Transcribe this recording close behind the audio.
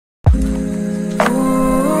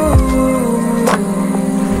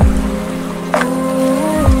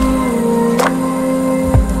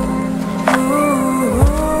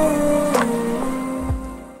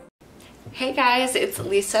it's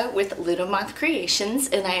Lisa with Moth Creations,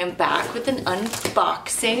 and I am back with an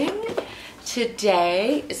unboxing.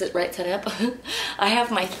 Today, is it right set up? I have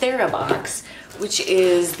my Therabox, which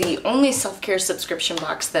is the only self-care subscription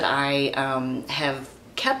box that I have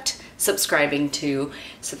kept subscribing to.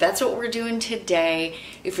 So that's what we're doing today.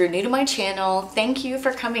 If you're new to my channel, thank you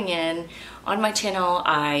for coming in. On my channel,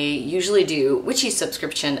 I usually do witchy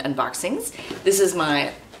subscription unboxings. This is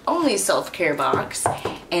my only self-care box,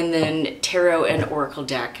 and then tarot and oracle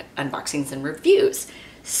deck unboxings and reviews.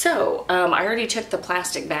 So I already took the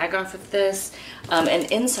plastic bag off of this,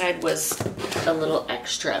 and inside was a little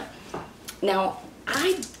extra. Now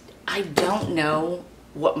I don't know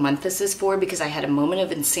what month this is for because I had a moment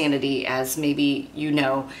of insanity, as maybe you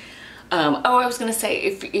know. Oh, I was gonna say,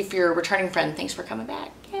 if you're a returning friend, thanks for coming back.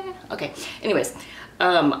 Yeah, okay. Anyways,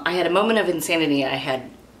 I had a moment of insanity. I had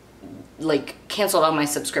like canceled all my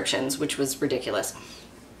subscriptions, which was ridiculous.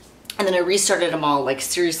 And then I restarted them all, like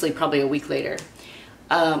seriously, probably a week later.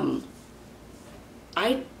 I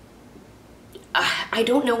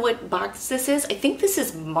don't know what box this is. I think this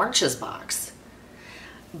is March's box,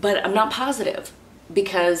 but I'm not positive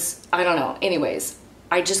because I don't know. Anyways,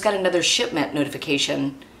 I just got another shipment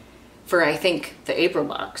notification for, I think, the April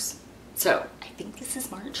box. So I think this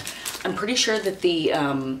is March. I'm pretty sure that the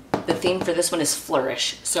theme for this one is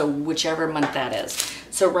Flourish, so whichever month that is.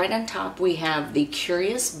 So right on top we have the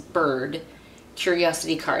Curious Bird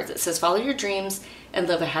Curiosity cards. It says, follow your dreams and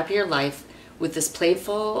live a happier life with this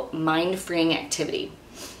playful, mind-freeing activity.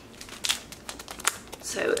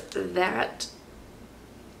 So that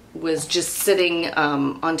was just sitting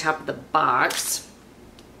on top of the box.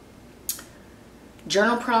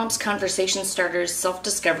 Journal prompts, conversation starters,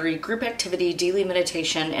 self-discovery, group activity, daily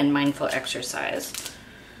meditation, and mindful exercise.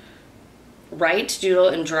 Write, doodle,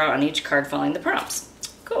 and draw on each card following the prompts.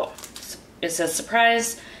 Cool. It says,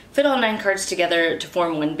 surprise, fit all 9 cards together to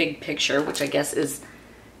form one big picture, which I guess is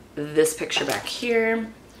this picture back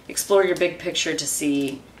here. Explore your big picture to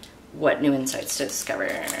see what new insights to discover.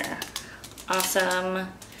 Awesome.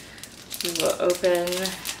 We will open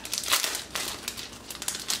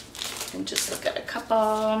and just look at a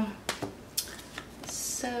couple.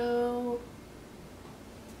 So,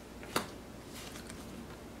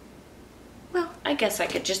 well, I guess I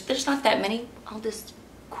could just, there's not that many. I'll just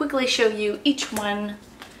quickly show you each one.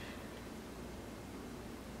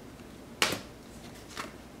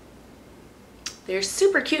 They're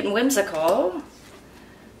super cute and whimsical.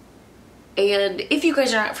 And if you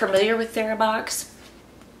guys are not familiar with Therabox,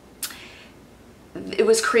 it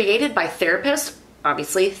was created by therapists,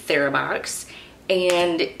 obviously Therabox,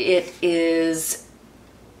 and it is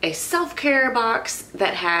a self-care box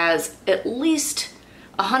that has at least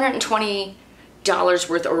 $120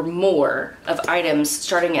 worth or more of items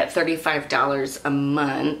starting at $35 a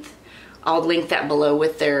month. I'll link that below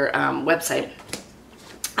with their website.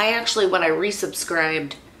 I actually, when I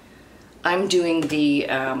resubscribed, I'm doing the,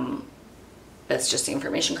 that's just the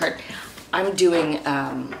information card. I'm doing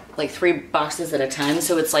like 3 boxes at a time,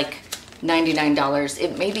 so it's like $99.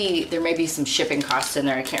 It may be, there may be some shipping costs in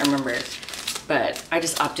there, I can't remember, but I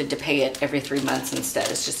just opted to pay it every 3 months instead.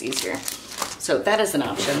 It's just easier. So that is an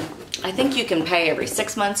option. I think you can pay every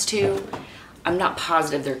 6 months too. I'm not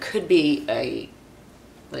positive. There could be a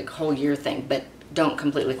like whole year thing, but don't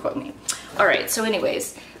completely quote me. All right, so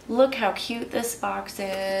anyways, look how cute this box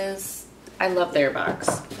is. I love their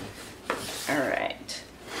box. All right.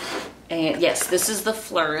 And yes, this is the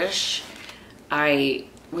Flourish. I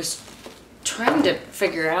was trying to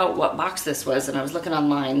figure out what box this was, and I was looking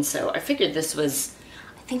online, so I figured this was,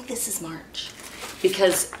 I think this is March,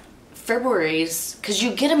 because February's, because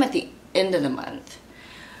you get them at the end of the month.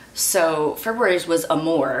 So February's was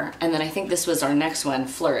Amore, and then I think this was our next one,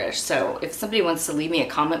 Flourish. So if somebody wants to leave me a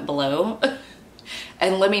comment below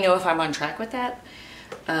and let me know if I'm on track with that,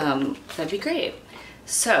 that'd be great.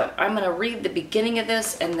 So I'm gonna read the beginning of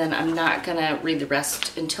this, and then I'm not gonna read the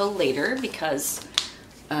rest until later because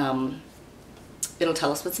it'll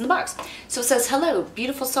tell us what's in the box. So it says, hello,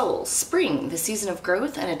 beautiful souls. Spring, the season of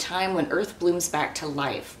growth and a time when Earth blooms back to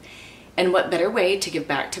life. And what better way to give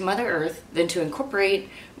back to Mother Earth than to incorporate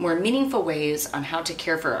more meaningful ways on how to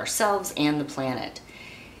care for ourselves and the planet.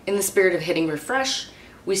 In the spirit of hitting refresh,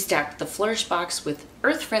 we stacked the Flourish box with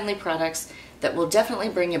earth-friendly products that will definitely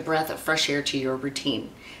bring a breath of fresh air to your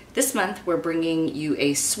routine. This month, we're bringing you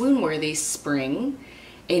a swoon-worthy spring.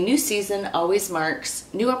 A new season always marks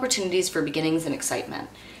new opportunities for beginnings and excitement.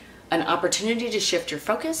 An opportunity to shift your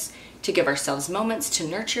focus, to give ourselves moments to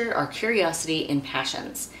nurture our curiosity and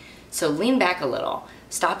passions. So lean back a little,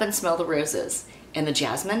 stop and smell the roses, and the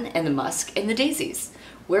jasmine, and the musk, and the daisies.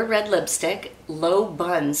 Wear red lipstick, low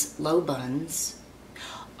buns,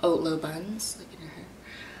 Oatmeal buns. Look at her hair.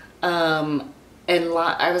 And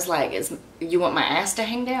I was like, you want my ass to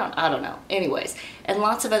hang down? I don't know. Anyways, and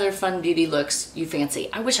lots of other fun beauty looks you fancy.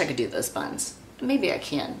 I wish I could do those buns. Maybe I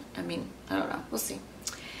can. I mean, I don't know. We'll see.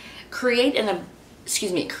 Create an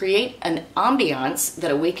ambiance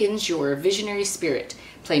that awakens your visionary spirit.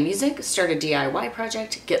 Play music, start a DIY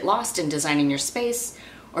project, get lost in designing your space,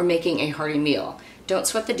 or making a hearty meal. Don't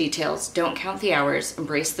sweat the details, don't count the hours,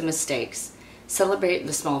 embrace the mistakes. Celebrate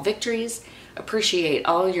the small victories, appreciate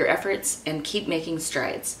all your efforts, and keep making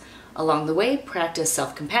strides. Along the way, practice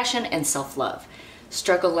self-compassion and self-love.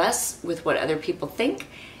 Struggle less with what other people think,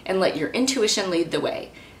 and let your intuition lead the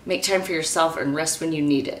way. Make time for yourself and rest when you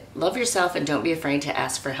need it. Love yourself and don't be afraid to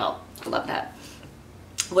ask for help. I love that.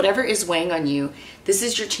 Whatever is weighing on you, this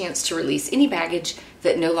is your chance to release any baggage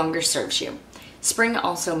that no longer serves you. Spring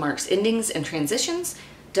also marks endings and transitions,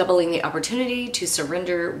 doubling the opportunity to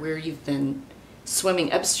surrender where you've been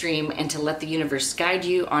swimming upstream and to let the universe guide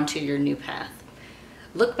you onto your new path.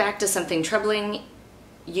 Look back to something troubling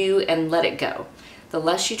you and let it go. The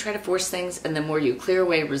less you try to force things and the more you clear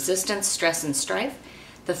away resistance, stress, and strife,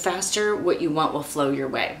 the faster what you want will flow your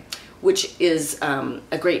way, which is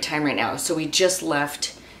a great time right now. So we just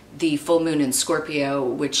left the full moon in Scorpio,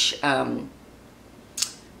 which I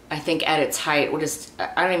think at its height,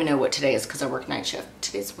 I don't even know what today is because I work night shift.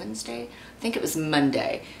 Today's Wednesday? I think it was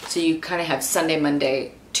Monday. So you kind of have Sunday,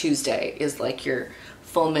 Monday, Tuesday is like your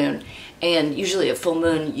full moon. And usually at full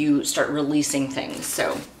moon, you start releasing things.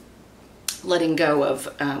 So letting go of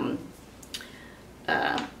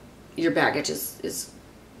your baggage is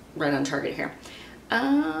right on target here.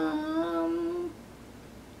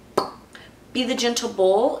 Be the gentle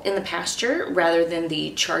bull in the pasture rather than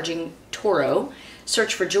the charging taureau.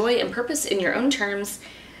 Search for joy and purpose in your own terms.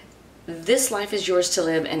 This life is yours to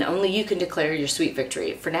live and only you can declare your sweet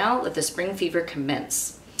victory. For now, let the spring fever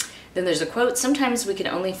commence. Then there's a quote, sometimes we can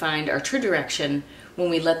only find our true direction when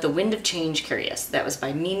we let the wind of change carry us. That was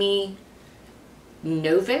by Mimi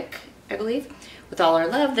Novick, I believe. With all our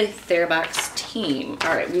love, the Therabox team.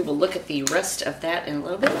 All right, we will look at the rest of that in a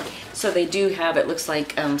little bit. So they do have, it looks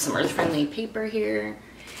like some earth-friendly paper here.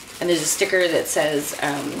 And there's a sticker that says,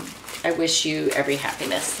 I wish you every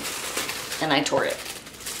happiness. And I tore it.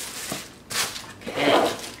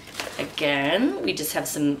 Okay. Again, we just have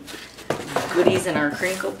some goodies in our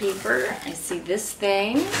crinkle paper. I see this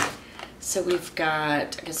thing. So we've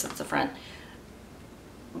got, I guess that's the front.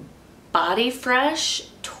 Body Fresh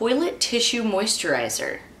Toilet Tissue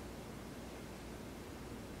Moisturizer.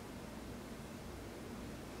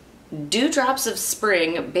 Dewdrops of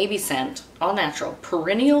Spring Baby Scent, all natural,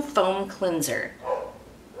 perennial foam cleanser.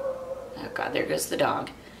 Oh God, there goes the dog.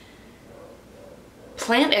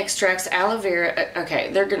 Plant extracts, aloe vera. Okay,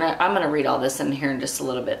 I'm gonna read all this in here in just a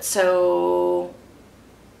little bit. So,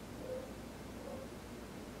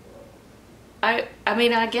 I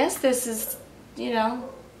mean, I guess this is, you know,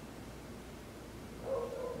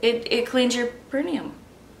 it cleans your perineum.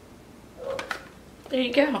 There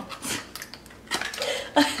you go.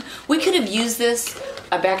 We could have used this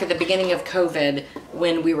back at the beginning of COVID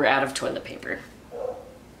when we were out of toilet paper.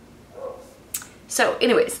 So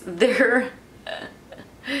anyways, there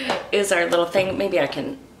is our little thing. Maybe you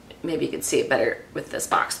can see it better with this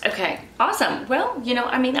box. Okay, awesome. Well, you know,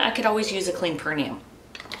 I mean, I could always use a clean perineum.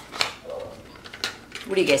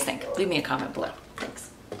 What do you guys think? Leave me a comment below. Thanks.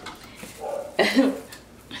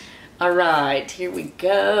 All right, here we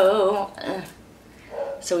go.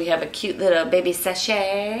 So we have a cute little baby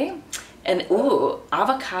sachet. And ooh,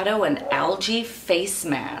 avocado and algae face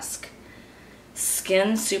mask.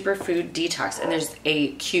 Skin superfood detox. And there's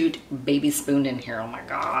a cute baby spoon in here. Oh my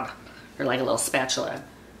God. Or like a little spatula.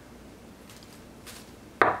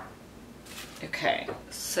 Okay,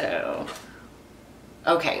 so.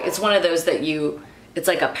 Okay, it's one of those that it's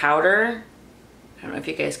like a powder. I don't know if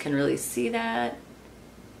you guys can really see that.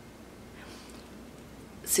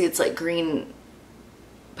 See, it's like green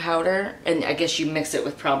powder, and I guess you mix it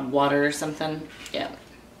with probably water or something. Yeah.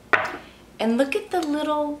 And look at the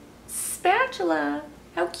little spatula.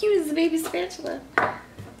 How cute is the baby spatula?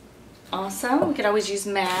 Awesome. We could always use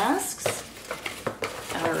masks.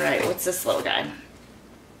 All right, what's this little guy?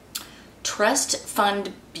 Trust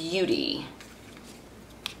Fund Beauty.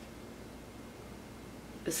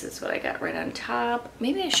 This is what I got right on top.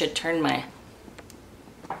 Maybe I should turn my...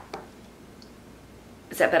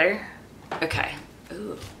 Is that better? Okay.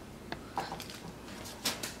 Ooh.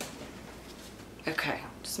 Okay,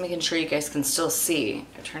 just making sure you guys can still see.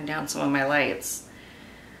 I turned down some of my lights.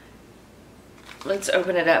 Let's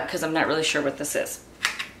open it up because I'm not really sure what this is.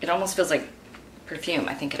 It almost feels like perfume.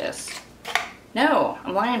 I think it is. No,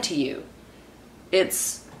 I'm lying to you.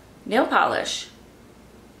 It's Nail polish.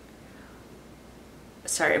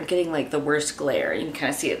 Sorry, I'm getting like the worst glare. You can kind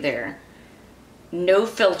of see it there. No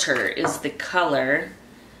filter is the color.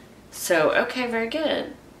 So, okay, very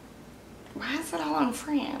good. Why is it all in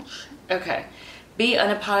French? Okay. Be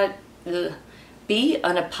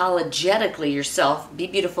unapologetically yourself. Be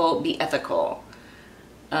beautiful. Be ethical.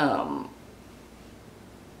 So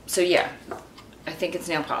yeah, I think it's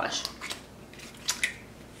nail polish.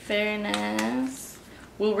 Very nice.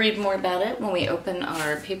 We'll read more about it when we open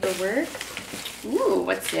our paperwork. Ooh,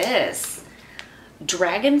 what's this?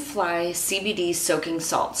 Dragonfly CBD soaking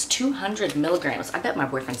salts, 200 milligrams. I bet my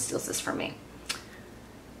boyfriend steals this from me.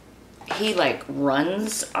 He like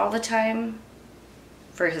runs all the time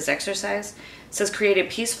for his exercise. It says create a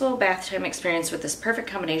peaceful bath time experience with this perfect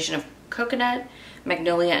combination of coconut,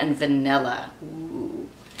 magnolia, and vanilla. Ooh,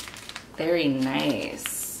 very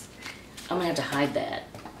nice. I'm gonna have to hide that.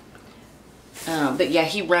 But yeah,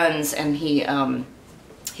 he runs and he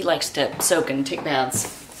likes to soak and take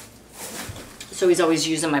baths. So he's always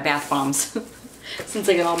using my bath bombs since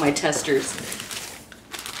I got all my testers.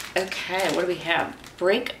 Okay, what do we have?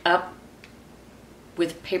 Break up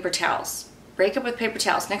with paper towels. Break up with paper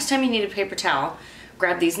towels. Next time you need a paper towel,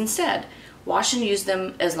 grab these instead. Wash and use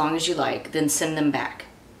them as long as you like, then send them back.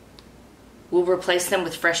 We'll replace them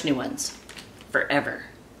with fresh new ones. Forever.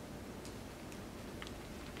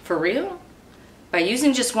 For real? By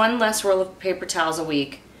using just one less roll of paper towels a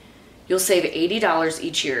week, you'll save $80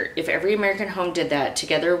 each year. If every American home did that,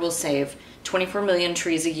 together we'll save 24 million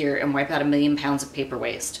trees a year and wipe out 1 million pounds of paper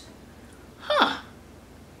waste. Huh.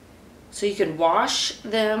 So you can wash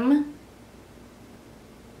them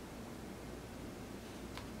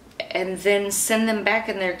and then send them back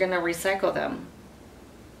and they're gonna recycle them.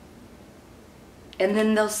 And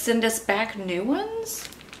then they'll send us back new ones?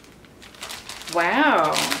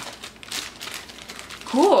 Wow.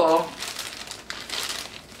 Cool.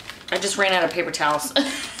 I just ran out of paper towels.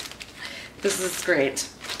 This is great.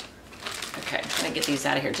 Okay, I'm gonna get these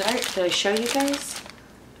out of here. Did I show you guys?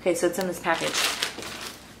 Okay, so it's in this package.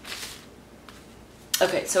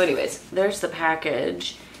 Okay, so anyways, there's the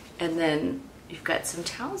package. And then you've got some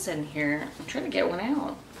towels in here. I'm trying to get one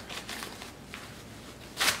out.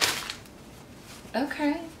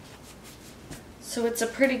 Okay. So it's a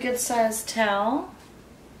pretty good sized towel.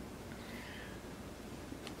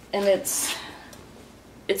 And it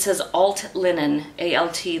says alt linen,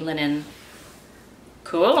 A-L-T linen.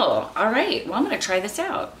 Cool. All right. Well, I'm going to try this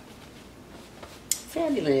out.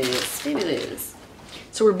 Fabulous. Fabulous.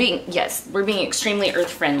 So we're being extremely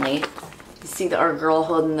earth friendly. You see our girl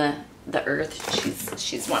holding the earth.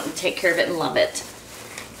 She's wanting to take care of it and love it.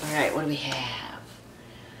 All right. What do we have?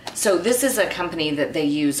 So this is a company that they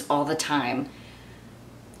use all the time.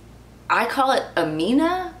 I call it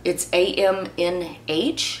Amina. It's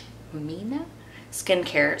A-M-N-H. Amina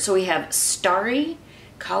skincare. So we have Starry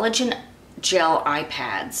Collagen Gel Eye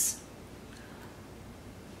Pads.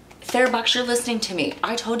 Therabox, you're listening to me.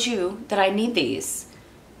 I told you that I need these.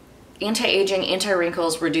 Anti-aging,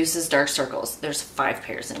 anti-wrinkles, reduces dark circles. There's 5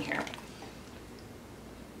 pairs in here.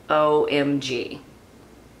 OMG.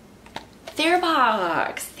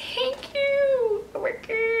 Therabox, thank you. Oh my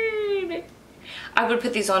God. I would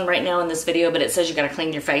put these on right now in this video, but it says you gotta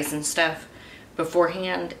clean your face and stuff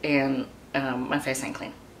beforehand, and my face ain't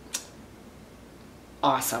clean.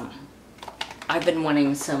 Awesome. I've been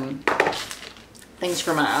wanting some things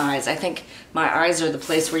for my eyes. I think my eyes are the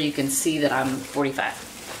place where you can see that I'm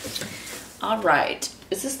 45. All right.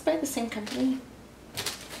 Is this by the same company?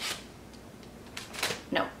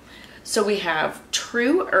 No. So we have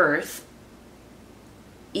True Earth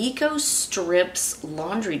Eco Strips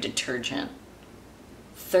Laundry Detergent.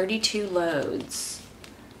 32 loads.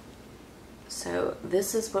 So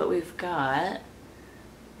this is what we've got.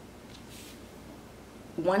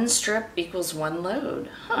 1 strip equals 1 load.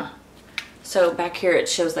 Huh. So back here it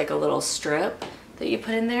shows like a little strip that you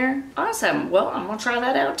put in there. Awesome. Well, I'm gonna try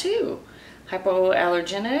that out too.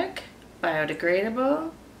 Hypoallergenic,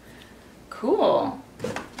 biodegradable. Cool.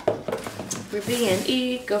 We're being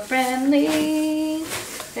eco-friendly.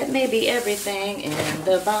 That may be everything in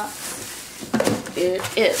the box. It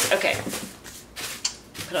is. Okay.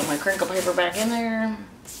 Put all my crinkle paper back in there.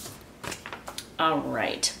 All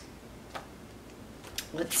right.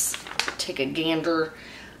 Let's take a gander.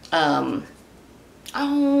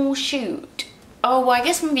 Oh, shoot. Oh, well, I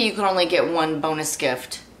guess maybe you can only get 1 bonus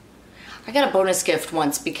gift. I got a bonus gift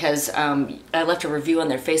once because I left a review on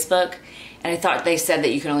their Facebook, and I thought they said that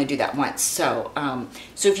you can only do that once. So,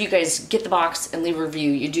 so if you guys get the box and leave a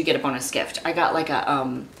review, you do get a bonus gift. I got like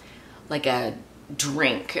a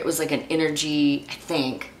drink. It was like an energy, I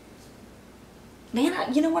think.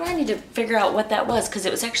 Man, you know what? I need to figure out what that was because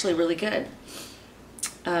it was actually really good.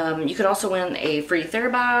 You could also win a free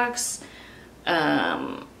Therabox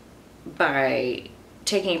by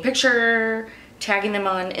taking a picture, tagging them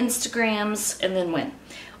on Instagrams, and then win.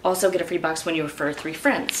 Also get a free box when you refer 3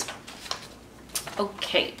 friends.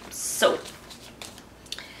 Okay, so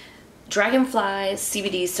Dragonfly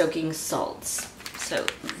CBD soaking salts. So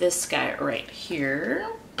this guy right here,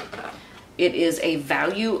 it is a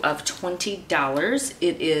value of $20.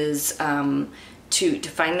 It is, to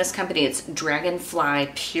find this company, it's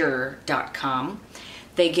dragonflypure.com.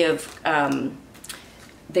 They give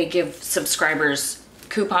subscribers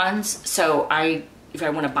coupons. So if I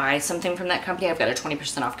want to buy something from that company, I've got a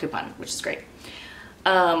 20% off coupon, which is great.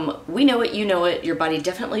 We know it, you know it. Your body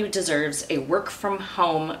definitely deserves a work from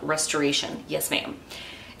home restoration. Yes, ma'am.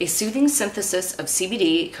 A soothing synthesis of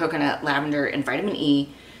CBD, coconut, lavender, and vitamin E.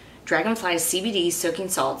 Dragonfly's CBD soaking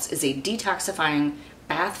salts is a detoxifying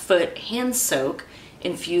bath, foot, hand soak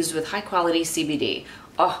infused with high quality CBD.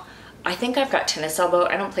 Oh, I think I've got tennis elbow.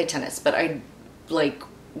 I don't play tennis, but I like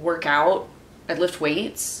work out. I lift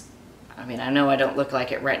weights. I mean, I know I don't look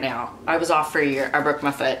like it right now. I was off for a year. I broke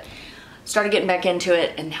my foot. Started getting back into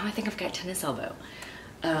it, and now I think I've got tennis elbow.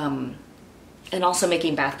 And also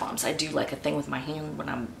making bath bombs. I do like a thing with my hand when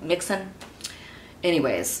I'm mixing.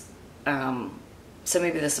 Anyways, so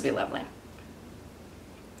maybe this will be lovely.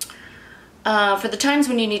 For the times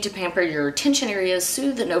when you need to pamper your tension areas,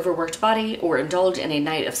 soothe an overworked body, or indulge in a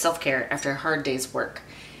night of self-care after a hard day's work.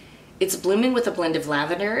 It's blooming with a blend of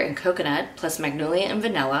lavender and coconut, plus magnolia and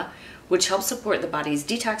vanilla, which helps support the body's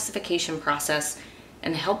detoxification process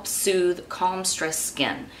and help soothe calm, stressed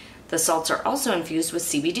skin. The salts are also infused with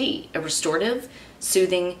CBD, a restorative,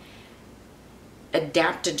 soothing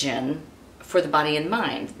adaptogen for the body and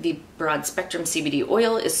mind. The broad spectrum CBD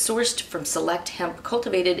oil is sourced from select hemp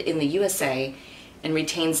cultivated in the USA and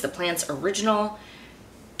retains the plant's original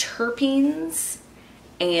terpenes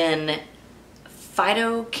and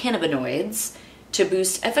phytocannabinoids to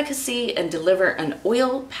boost efficacy and deliver an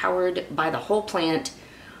oil powered by the whole plant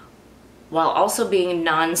while also being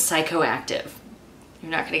non-psychoactive.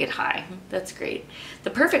 You're not going to get high. That's great. The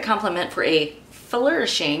perfect complement for a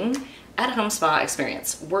flourishing at-home spa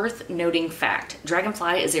experience. Worth noting fact,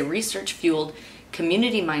 Dragonfly is a research-fueled,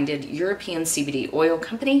 community-minded European CBD oil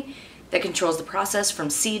company that controls the process from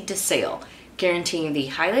seed to sale, guaranteeing the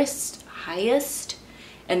highest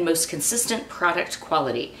and most consistent product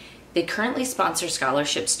quality. They currently sponsor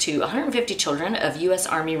scholarships to 150 children of U.S.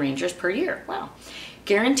 Army Rangers per year. Wow.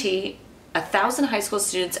 Guarantee 1,000 high school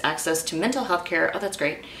students access to mental health care, oh that's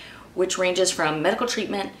great, which ranges from medical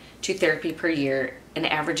treatment to therapy per year and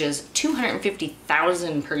averages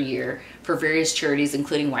 $250,000 per year for various charities,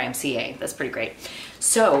 including YMCA. That's pretty great.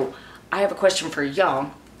 So I have a question for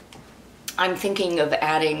y'all. I'm thinking of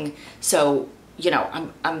adding, so you know,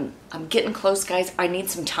 I'm getting close, guys. I need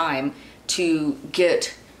some time to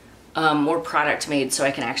get more product made so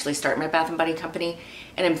I can actually start my Bath & Body company.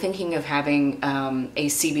 And I'm thinking of having a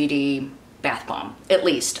CBD bath bomb, at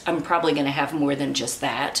least. I'm probably gonna have more than just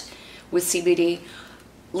that with CBD.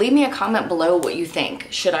 Leave me a comment below what you think.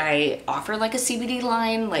 Should I offer like a CBD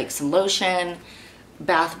line, like some lotion,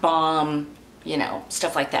 bath bomb, you know,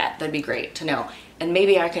 stuff like that? That'd be great to know. And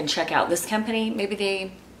maybe I can check out this company.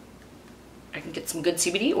 Maybe I can get some good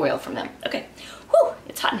CBD oil from them. Okay, whew,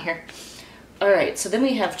 it's hot in here. All right, so then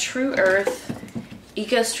we have True Earth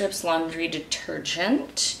Eco Strips Laundry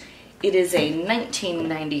Detergent. It is a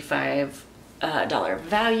 $19.95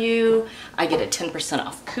 value. I get a 10%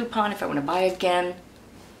 off coupon if I want to buy again.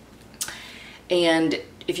 And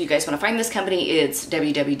if you guys want to find this company, it's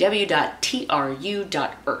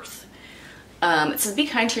www.tru.earth. It says, be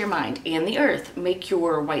kind to your mind and the earth. Make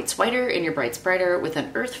your whites whiter and your brights brighter with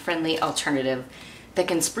an earth-friendly alternative that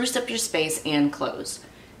can spruce up your space and clothes.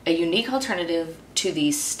 A unique alternative to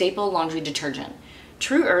the staple laundry detergent.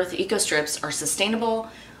 True Earth Eco Strips are sustainable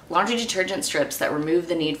laundry detergent strips that remove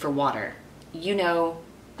the need for water. Did you know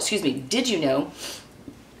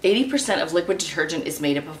 80% of liquid detergent is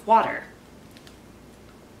made up of water?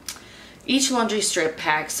 Each laundry strip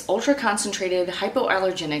packs ultra-concentrated,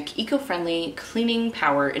 hypoallergenic, eco-friendly cleaning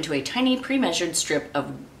power into a tiny pre-measured strip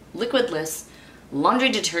of liquidless laundry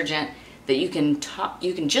detergent that you can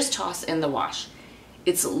just toss in the wash.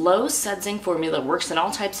 Its low sudsing formula works in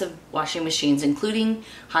all types of washing machines, including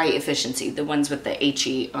high efficiency, the ones with the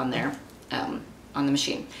HE on there, on the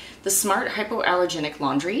machine. The smart hypoallergenic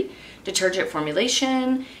laundry detergent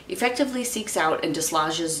formulation effectively seeks out and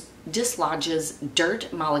dislodges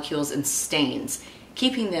dirt molecules and stains,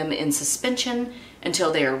 keeping them in suspension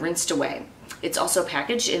until they are rinsed away. It's also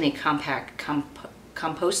packaged in a compact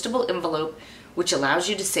compostable envelope which allows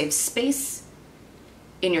you to save space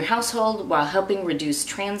in your household while helping reduce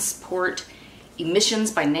transport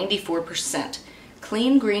emissions by 94%.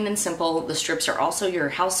 Clean, green, and simple, the strips are also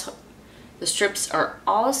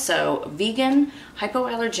vegan,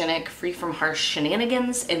 hypoallergenic, free from harsh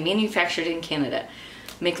shenanigans, and manufactured in Canada.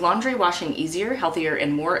 Make laundry washing easier, healthier,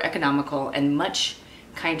 and more economical, and much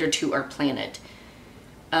kinder to our planet.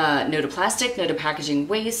 No to plastic, no to packaging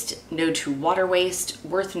waste, no to water waste.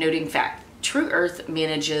 Worth noting fact, True Earth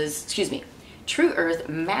matches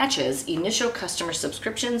initial customer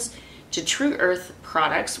subscriptions to True Earth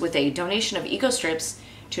products with a donation of eco strips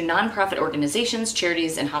to nonprofit organizations,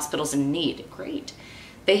 charities, and hospitals in need. Great.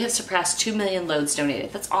 They have surpassed 2 million loads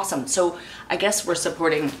donated. That's awesome. So I guess we're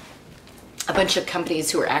supporting a bunch of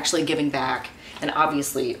companies who are actually giving back and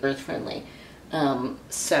obviously earth-friendly.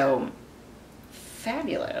 So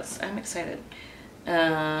fabulous. I'm excited.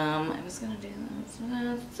 I was going to do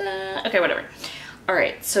this. Okay, whatever. All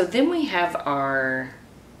right, so then we have our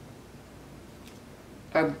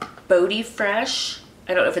Body Fresh.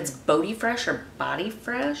 I don't know if it's Body Fresh or Body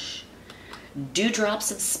Fresh.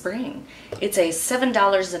 Dewdrops of Spring. It's a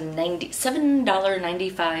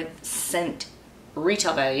 $7.95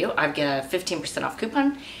 retail value. I've got a 15% off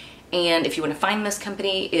coupon. And if you want to find this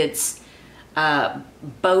company, it's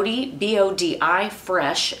Bodi, B-O-D-I,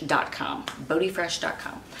 fresh.com.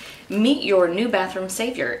 BodiFresh.com. Meet your new bathroom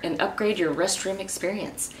savior and upgrade your restroom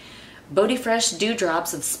experience. Body Fresh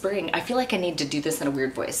Dewdrops of Spring, I feel like I need to do this in a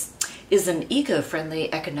weird voice, is an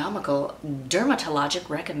eco-friendly, economical, dermatologic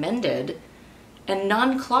recommended, and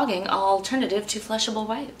non-clogging alternative to flushable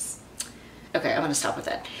wipes. Okay, I'm going to stop with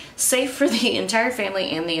that. Safe for the entire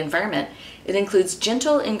family and the environment, it includes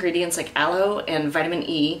gentle ingredients like aloe and vitamin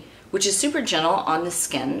E, which is super gentle on the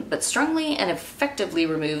skin, but strongly and effectively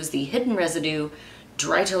removes the hidden residue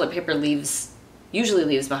dry toilet paper usually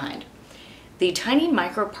leaves behind. The tiny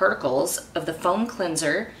microparticles of the foam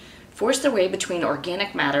cleanser force their way between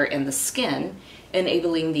organic matter and the skin,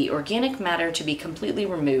 enabling the organic matter to be completely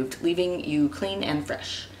removed, leaving you clean and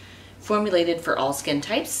fresh. Formulated for all skin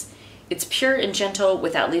types, it's pure and gentle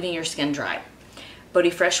without leaving your skin dry. Body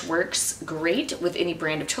Fresh works great with any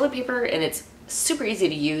brand of toilet paper, and it's super easy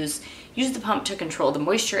to use. Use the pump to control the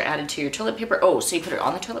moisture added to your toilet paper. Oh, so you put it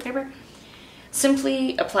on the toilet paper?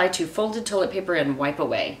 Simply apply to folded toilet paper and wipe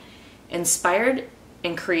away. Inspired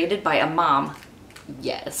and created by a mom,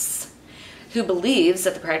 yes, who believes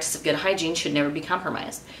that the practice of good hygiene should never be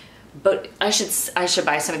compromised. But I should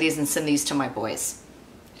buy some of these and send these to my boys.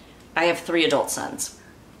 I have 3 adult sons.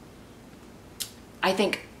 I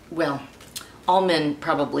think, well, all men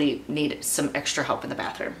probably need some extra help in the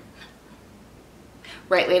bathroom.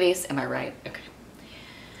 Right, ladies? Am I right? Okay.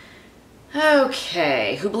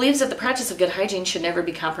 Okay, who believes that the practice of good hygiene should never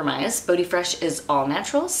be compromised. Body Fresh is all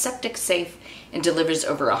natural, septic safe, and delivers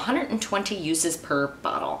over 120 uses per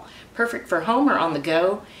bottle. Perfect for home or on the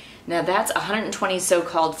go. Now that's 120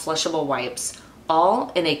 so-called flushable wipes,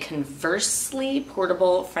 all in a conversely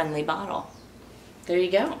portable friendly bottle. There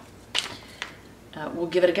you go. We'll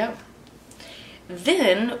give it a go.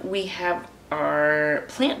 Then we have our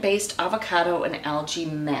plant-based avocado and algae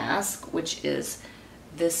mask, which is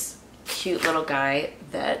this cute little guy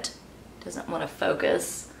that doesn't want to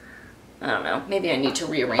focus. I don't know, maybe I need to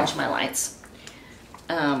rearrange my lights.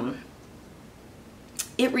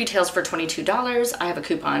 It retails for $22. I have a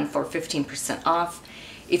coupon for 15% off.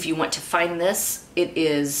 If you want to find this, it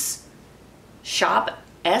is shop,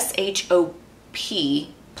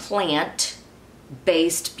 S-H-O-P,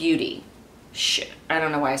 plant-based beauty. I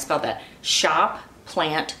don't know why I spelled that.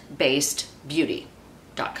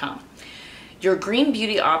 shopplantbasedbeauty.com. Your green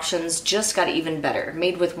beauty options just got even better.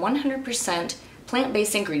 Made with 100%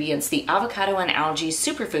 plant-based ingredients, the avocado and algae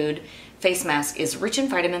superfood face mask is rich in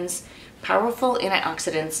vitamins, powerful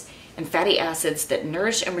antioxidants, and fatty acids that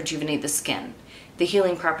nourish and rejuvenate the skin. The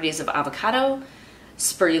healing properties of avocado,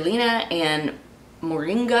 spirulina, and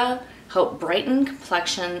moringa help brighten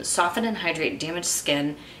complexion, soften and hydrate damaged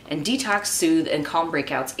skin, and detox, soothe, and calm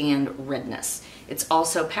breakouts and redness. It's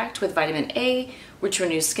also packed with vitamin A, which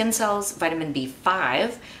renews skin cells, vitamin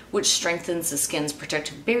B5, which strengthens the skin's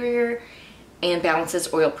protective barrier and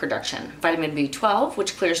balances oil production, vitamin B12,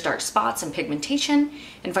 which clears dark spots and pigmentation,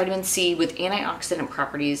 and vitamin C with antioxidant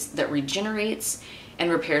properties that regenerates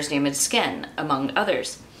and repairs damaged skin, among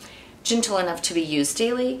others. Gentle enough to be used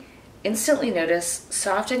daily, instantly notice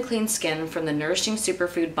soft and clean skin from the nourishing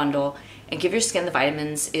superfood bundle and give your skin the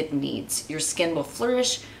vitamins it needs. Your skin will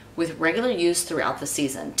flourish with regular use throughout the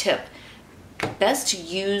season. Tip: best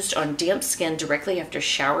used on damp skin directly after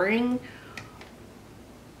showering.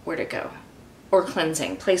 Where'd it go? or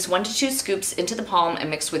cleansing. Place 1 to 2 scoops into the palm and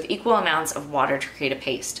mix with equal amounts of water to create a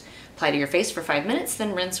paste. Apply to your face for 5 minutes,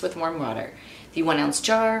 then rinse with warm water. The 1-ounce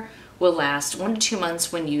jar will last 1 to 2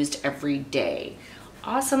 months when used every day.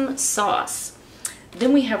 Awesome sauce.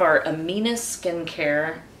 Then we have our Amina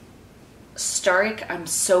Skincare Starric, I'm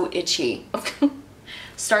so itchy.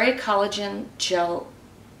 Starric Collagen Gel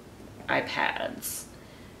Eye Pads.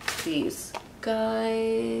 These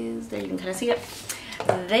guys, there you can kind of see it.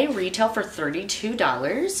 They retail for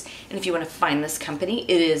 $32. And if you want to find this company,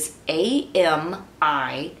 it is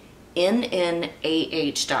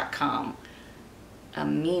AMINNAH.com.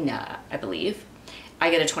 Amina, I believe. I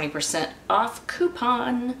get a 20% off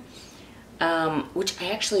coupon, which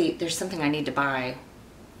I actually, there's something I need to buy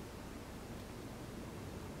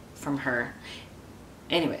from her.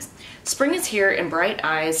 Anyways, spring is here and bright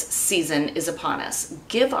eyes season is upon us.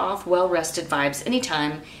 Give off well-rested vibes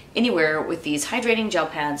anytime, anywhere with these hydrating gel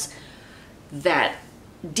pads that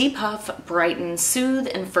depuff, brighten, soothe,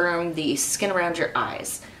 and firm the skin around your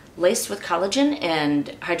eyes. Laced with collagen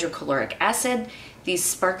and hydrochloric acid, these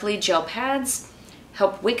sparkly gel pads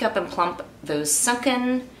help wake up and plump those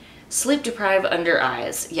sunken, sleep-deprived under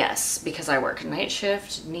eyes. Yes, because I work night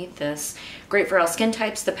shift, need this. Great for all skin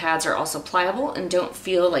types. The pads are also pliable and don't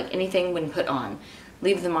feel like anything when put on.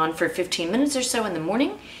 Leave them on for 15 minutes or so in the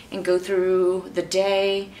morning and go through the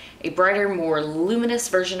day a brighter, more luminous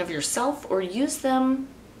version of yourself, or use them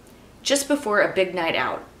just before a big night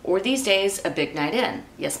out, or these days, a big night in.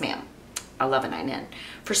 Yes, ma'am. I love a night in.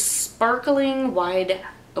 For sparkling, wide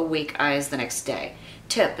awake eyes the next day.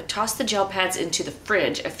 Tip, toss the gel pads into the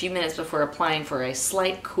fridge a few minutes before applying for a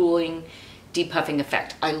slight cooling, depuffing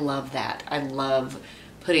effect. I love that. I love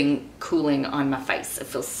putting cooling on my face. It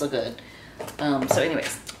feels so good. So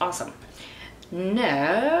anyways, awesome.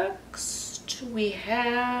 Next, we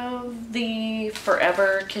have the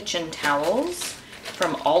Forever Kitchen Towels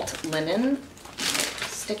from Alt Linen.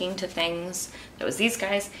 Sticking to things. That was these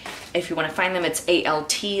guys. If you want to find them, it's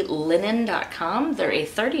altlinen.com. They're a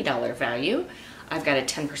 $30 value. I've got a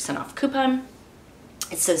 10% off coupon.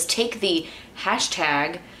 It says take the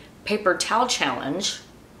hashtag paper towel challenge,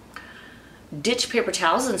 ditch paper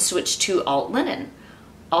towels and switch to alt linen.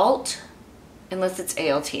 Alt, unless it's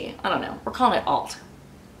ALT, I don't know. We're calling it alt.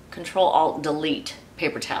 Control Alt Delete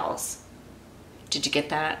paper towels. Did you get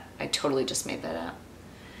that? I totally just made that up.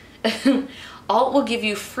 Alt will give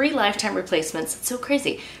you free lifetime replacements. It's so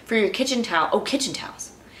crazy. For your kitchen towel, kitchen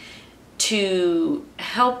towels, to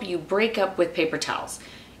help you break up with paper towels.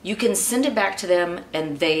 You can send it back to them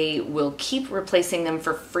and they will keep replacing them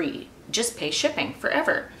for free. Just pay shipping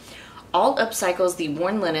forever. Alt upcycles the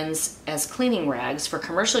worn linens as cleaning rags for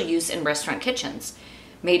commercial use in restaurant kitchens.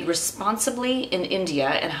 Made responsibly in India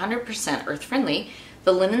and 100% earth-friendly,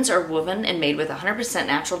 the linens are woven and made with 100%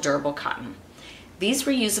 natural durable cotton. These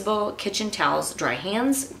reusable kitchen towels dry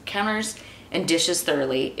hands, counters, and dishes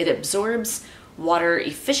thoroughly. It absorbs water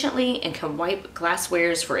efficiently and can wipe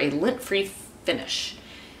glasswares for a lint-free finish.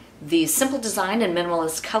 The simple design and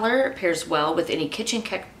minimalist color pairs well with any kitchen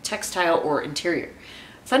textile or interior.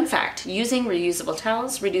 Fun fact, using reusable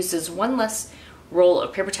towels reduces one less roll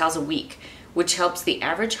of paper towels a week, which helps the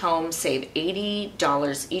average home save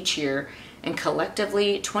 $80 each year and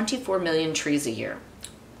collectively 24 million trees a year.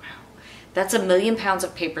 That's 1 million pounds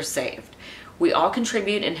of paper saved. We all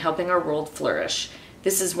contribute in helping our world flourish.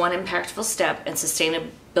 This is one impactful step in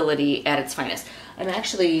sustainability at its finest.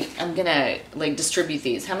 I'm gonna distribute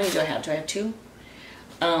these. How many do I have? Do I have 2?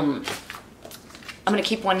 I'm gonna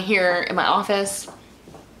keep one here in my office,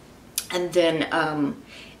 and then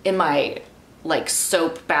in my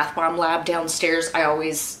soap bath bomb lab downstairs,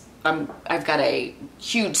 I've got a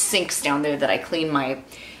huge sinks down there that I clean my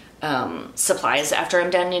supplies after I'm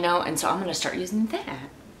done, and so I'm gonna start using that.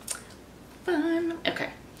 Fun. Okay.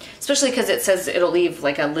 Especially because it says it'll leave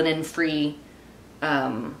a linen-free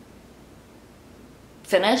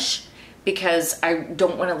finish, because I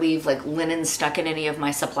don't want to leave linen stuck in any of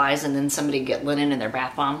my supplies and then somebody get linen in their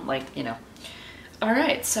bath bomb, All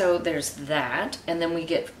right, so there's that, and then we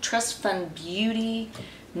get Trust Fund Beauty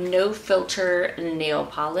No Filter Nail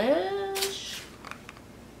Polish.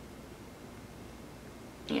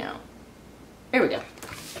 Yeah, there we go.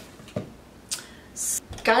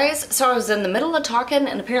 Guys, so I was in the middle of talking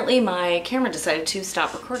and apparently my camera decided to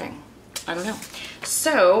stop recording. I don't know.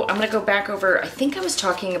 So I'm gonna go back over, I think I was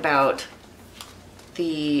talking about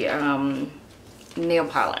the nail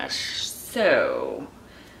polish. So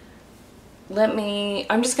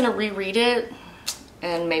I'm just gonna reread it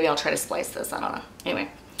and maybe I'll try to splice this, I don't know.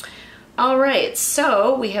 Anyway. All right,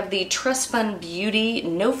 so we have the Trust Fund Beauty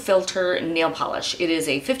No Filter Nail Polish. It is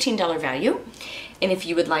a $15 value. And if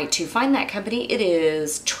you would like to find that company, it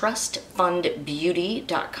is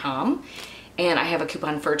trustfundbeauty.com. And I have a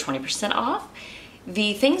coupon for 20% off.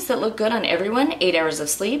 The things that look good on everyone: 8 hours of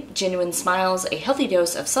sleep, genuine smiles, a healthy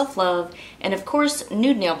dose of self-love, and of course,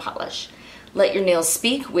 nude nail polish. Let your nails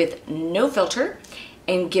speak with no filter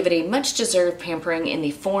and give it a much-deserved pampering in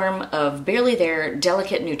the form of barely there,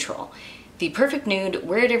 delicate neutral. The perfect nude,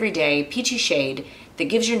 wear it every day, peachy shade that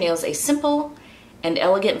gives your nails a simple and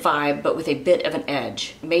elegant vibe, but with a bit of an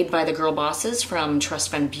edge. Made by the girl bosses from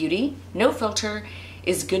Trust Fund Beauty, no filter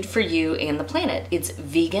is good for you and the planet. It's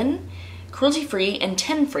vegan, cruelty-free, and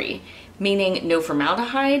 10-free, meaning no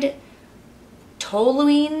formaldehyde,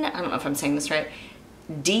 toluene, I don't know if I'm saying this right,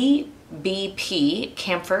 DBP,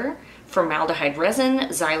 camphor, formaldehyde resin,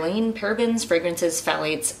 xylene, parabens, fragrances,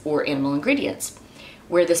 phthalates, or animal ingredients.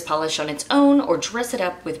 Wear this polish on its own or dress it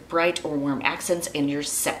up with bright or warm accents and you're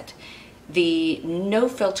set. The no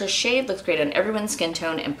filter shade looks great on everyone's skin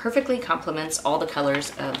tone and perfectly complements all the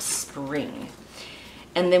colors of spring.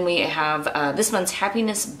 And then we have this month's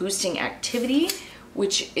happiness boosting activity,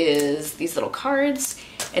 which is these little cards,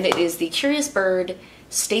 and it is the Curious Bird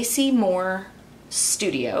Stacy Moore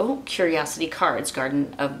Studio Curiosity Cards,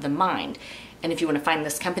 Garden of the Mind. And if you want to find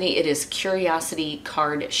this company, it is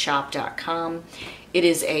curiositycardshop.com. It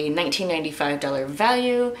is a $19.95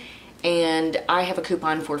 value, and I have a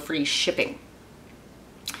coupon for free shipping.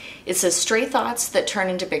 It says stray thoughts that turn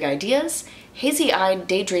into big ideas, hazy-eyed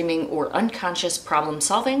daydreaming, or unconscious problem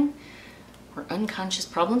solving.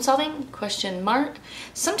 Question mark.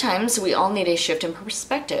 Sometimes we all need a shift in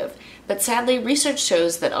perspective, but sadly research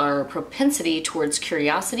shows that our propensity towards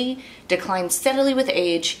curiosity declines steadily with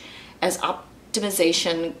age as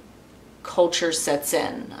optimization culture sets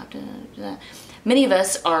in. Many of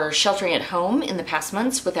us are sheltering at home in the past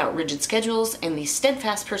months without rigid schedules, and the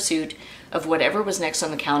steadfast pursuit of whatever was next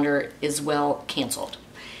on the calendar is well canceled.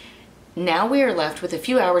 Now we are left with a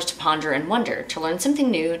few hours to ponder and wonder, to learn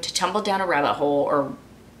something new, to tumble down a rabbit hole or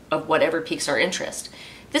of whatever piques our interest.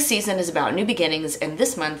 This season is about new beginnings, and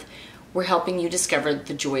this month we're helping you discover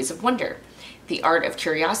the joys of wonder. The art of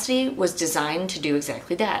curiosity was designed to do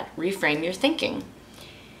exactly that, reframe your thinking.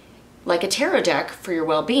 Like a tarot deck for your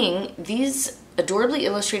well-being, these adorably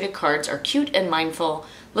illustrated cards are cute and mindful,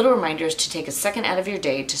 little reminders to take a second out of your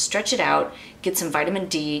day to stretch it out, get some vitamin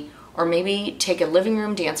D, or maybe take a living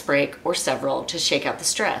room dance break or several to shake out the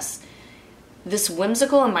stress. This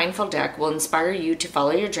whimsical and mindful deck will inspire you to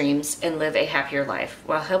follow your dreams and live a happier life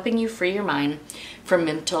while helping you free your mind from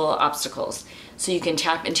mental obstacles so you can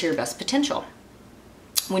tap into your best potential.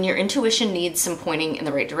 When your intuition needs some pointing in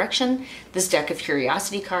the right direction, this deck of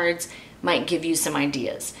curiosity cards might give you some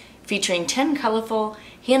ideas. Featuring 10 colorful,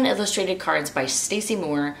 hand-illustrated cards by Stacy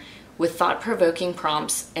Moore with thought-provoking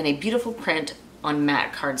prompts and a beautiful print on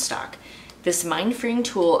matte cardstock. This mind-freeing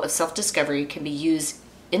tool of self-discovery can be used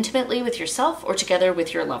intimately with yourself or together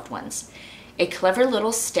with your loved ones. A clever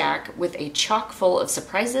little stack with a chock full of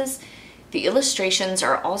surprises. The illustrations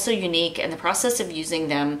are also unique, and the process of using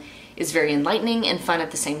them is very enlightening and fun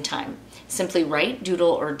at the same time. Simply write,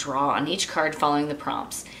 doodle, or draw on each card following the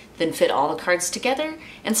prompts. Then fit all the cards together,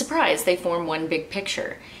 and surprise, they form one big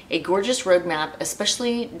picture. A gorgeous roadmap,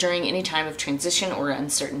 especially during any time of transition or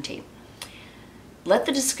uncertainty. Let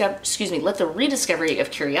the rediscovery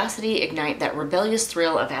of curiosity ignite that rebellious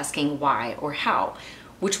thrill of asking why or how,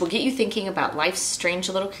 which will get you thinking about life's strange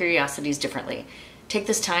little curiosities differently. Take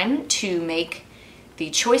this time to make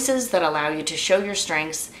the choices that allow you to show your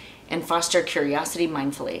strengths and foster curiosity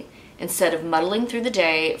mindfully. Instead of muddling through the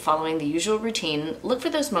day, following the usual routine, look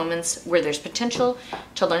for those moments where there's potential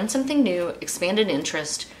to learn something new, expand an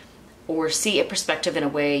interest, or see a perspective in a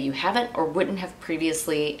way you haven't or wouldn't have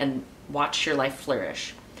previously, and watch your life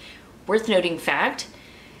flourish. Worth noting fact,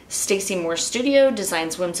 Stacy Moore Studio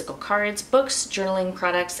designs whimsical cards, books, journaling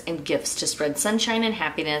products, and gifts to spread sunshine and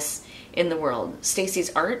happiness in the world.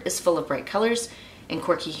 Stacy's art is full of bright colors and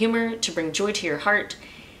quirky humor to bring joy to your heart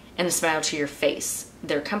and a smile to your face.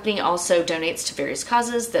 Their company also donates to various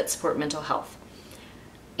causes that support mental health.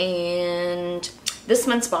 And this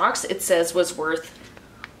month's box, it says, was worth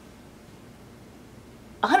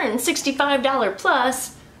 $165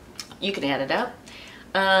 plus. You can add it up.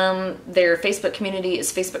 Their Facebook community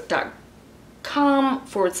is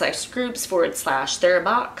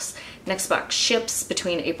facebook.com/groups/Therabox. Next box ships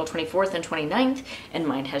between April 24th and 29th, and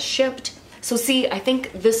mine has shipped. So see, I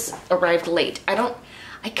think this arrived late. I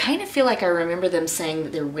kind of feel like I remember them saying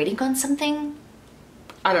that they're waiting on something.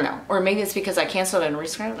 I don't know. Or maybe it's because I canceled and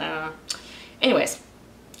rescheduled. I don't know. Anyways.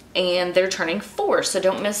 And they're turning 4, so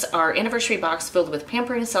don't miss our anniversary box filled with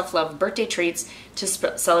pampering, self-love, birthday treats to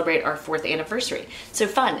celebrate our 4th anniversary. So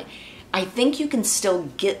fun. I think you can still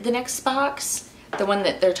get the next box, the one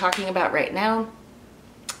that they're talking about right now.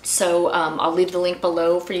 So I'll leave the link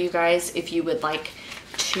below for you guys if you would like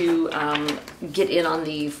to get in on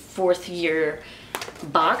the 4th year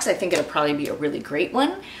box. I think it'll probably be a really great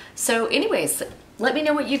one. So anyways, let me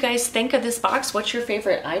know what you guys think of this box. What's your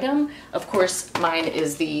favorite item? Of course, mine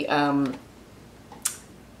is the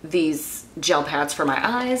these gel pads for my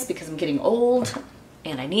eyes because I'm getting old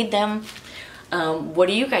and I need them. What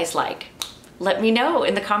do you guys like? Let me know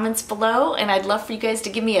in the comments below, and I'd love for you guys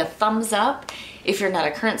to give me a thumbs up. If you're not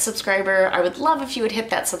a current subscriber, I would love if you would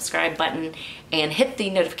hit that subscribe button and hit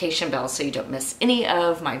the notification bell so you don't miss any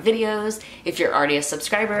of my videos. If you're already a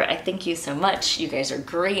subscriber, I thank you so much. You guys are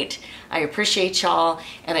great. I appreciate y'all,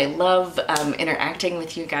 and I love interacting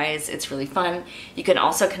with you guys. It's really fun. You can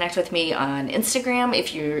also connect with me on Instagram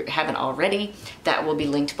if you haven't already. That will be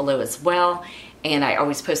linked below as well. And I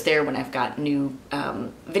always post there when I've got new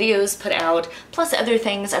videos put out, plus other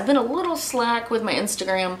things. I've been a little slack with my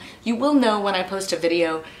Instagram. You will know when I post a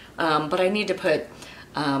video, but I need to put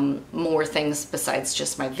more things besides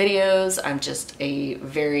just my videos. I'm just a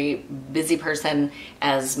very busy person,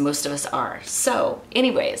 as most of us are. So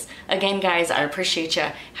anyways, again guys, I appreciate you.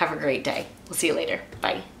 Have a great day. We'll see you later.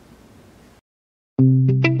 Bye.